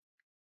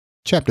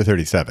Chapter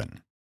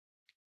 37.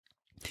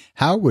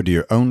 How would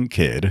your own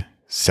kid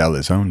sell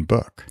his own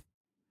book?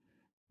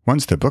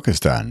 Once the book is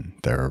done,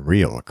 their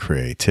real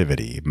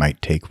creativity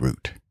might take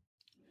root.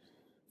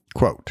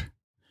 Quote,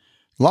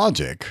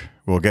 "Logic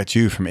will get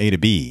you from A to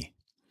B.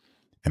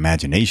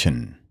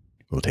 Imagination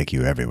will take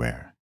you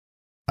everywhere."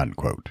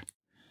 Unquote.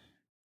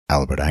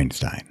 Albert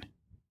Einstein.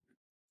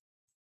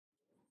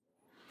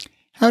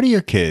 How do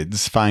your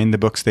kids find the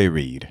books they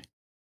read?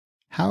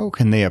 How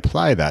can they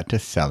apply that to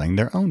selling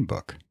their own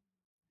book?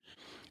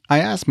 I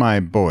asked my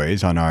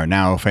boys on our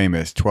now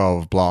famous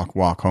 12-block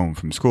walk home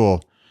from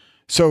school,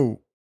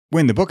 so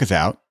when the book is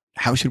out,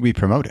 how should we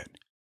promote it?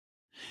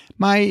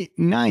 My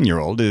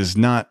 9-year-old is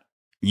not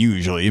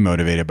usually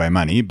motivated by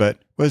money,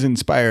 but was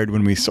inspired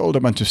when we sold a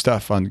bunch of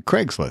stuff on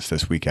Craigslist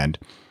this weekend,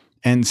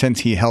 and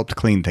since he helped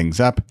clean things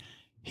up,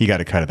 he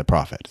got a cut of the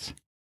profits.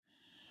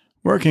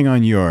 Working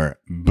on your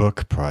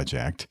book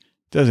project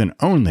doesn't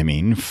only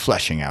mean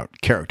fleshing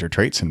out character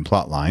traits and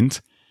plot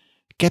lines.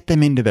 Get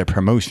them into their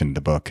promotion of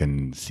the book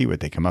and see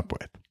what they come up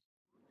with.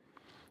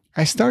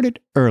 I started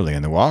early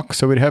in the walk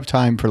so we'd have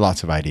time for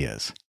lots of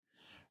ideas.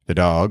 The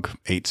dog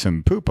ate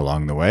some poop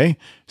along the way,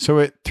 so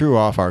it threw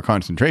off our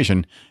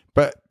concentration,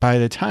 but by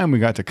the time we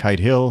got to Kite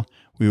Hill,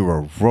 we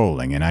were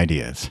rolling in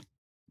ideas,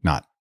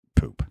 not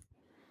poop.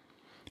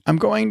 I'm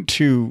going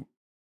to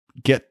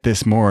get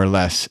this more or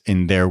less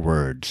in their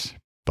words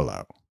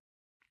below.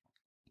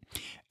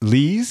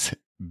 Lee's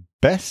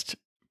best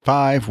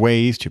 5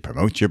 ways to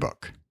promote your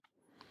book.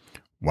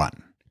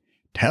 1.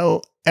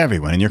 Tell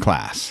everyone in your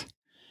class.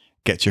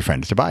 Get your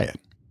friends to buy it.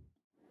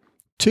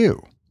 2.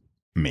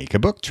 Make a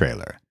book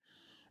trailer.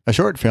 A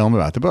short film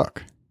about the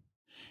book.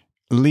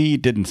 Lee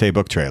didn't say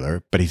book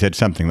trailer, but he said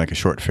something like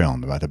a short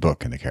film about the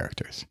book and the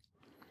characters.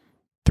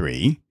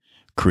 3.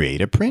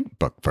 Create a print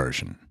book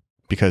version,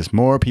 because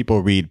more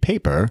people read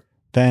paper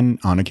than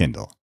on a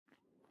Kindle.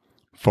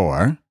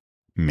 4.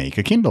 Make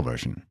a Kindle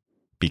version,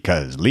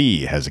 because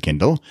Lee has a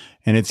Kindle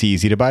and it's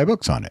easy to buy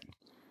books on it.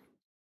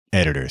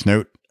 Editor's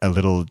note, a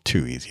little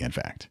too easy, in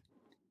fact.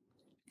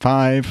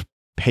 5.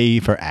 Pay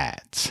for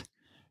ads.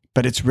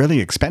 But it's really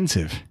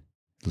expensive,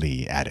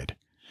 Lee added.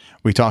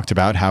 We talked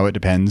about how it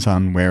depends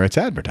on where it's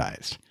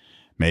advertised.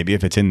 Maybe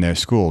if it's in their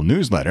school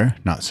newsletter,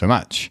 not so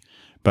much,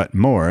 but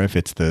more if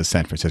it's the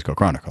San Francisco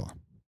Chronicle.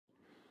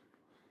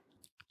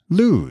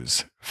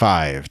 Lou's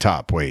 5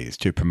 top ways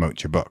to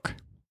promote your book.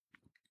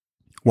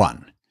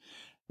 1.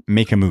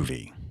 Make a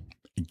movie.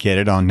 Get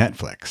it on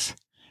Netflix.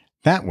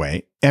 That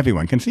way,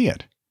 everyone can see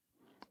it.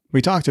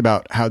 We talked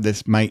about how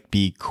this might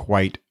be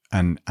quite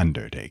an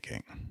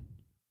undertaking.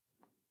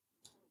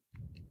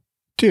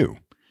 2.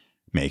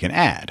 Make an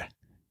ad.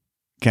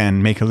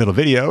 Can make a little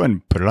video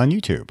and put it on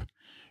YouTube.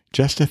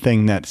 Just a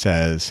thing that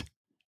says,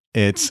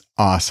 "It's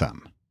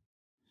awesome."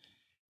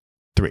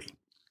 3.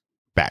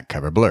 Back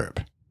cover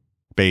blurb.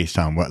 Based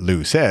on what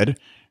Lou said,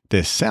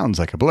 this sounds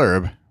like a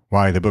blurb,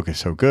 why the book is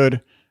so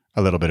good,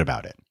 a little bit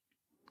about it.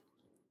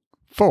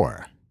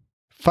 4.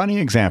 Funny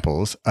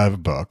examples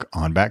of book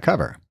on back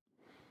cover.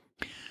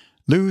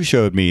 Lou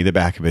showed me the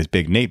back of his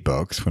Big Nate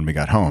books when we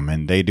got home,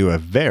 and they do a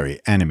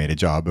very animated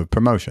job of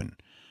promotion.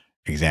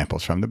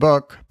 Examples from the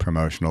book,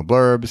 promotional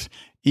blurbs,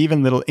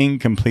 even little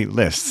incomplete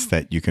lists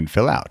that you can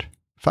fill out.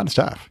 Fun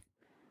stuff.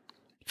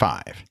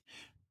 5.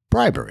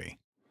 Bribery.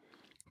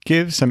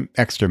 Give some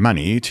extra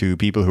money to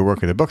people who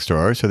work at the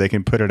bookstore so they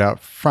can put it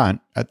out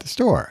front at the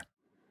store.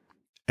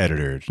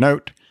 Editor's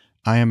note,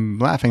 I am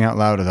laughing out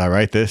loud as I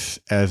write this,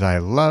 as I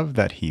love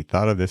that he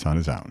thought of this on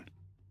his own.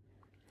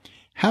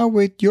 How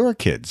would your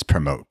kids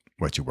promote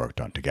what you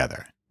worked on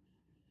together?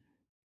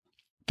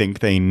 Think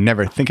they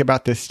never think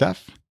about this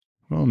stuff?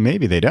 Well,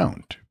 maybe they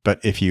don't.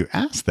 But if you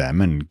ask them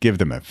and give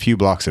them a few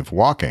blocks of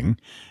walking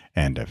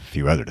and a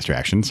few other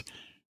distractions,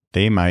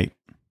 they might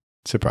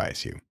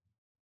surprise you.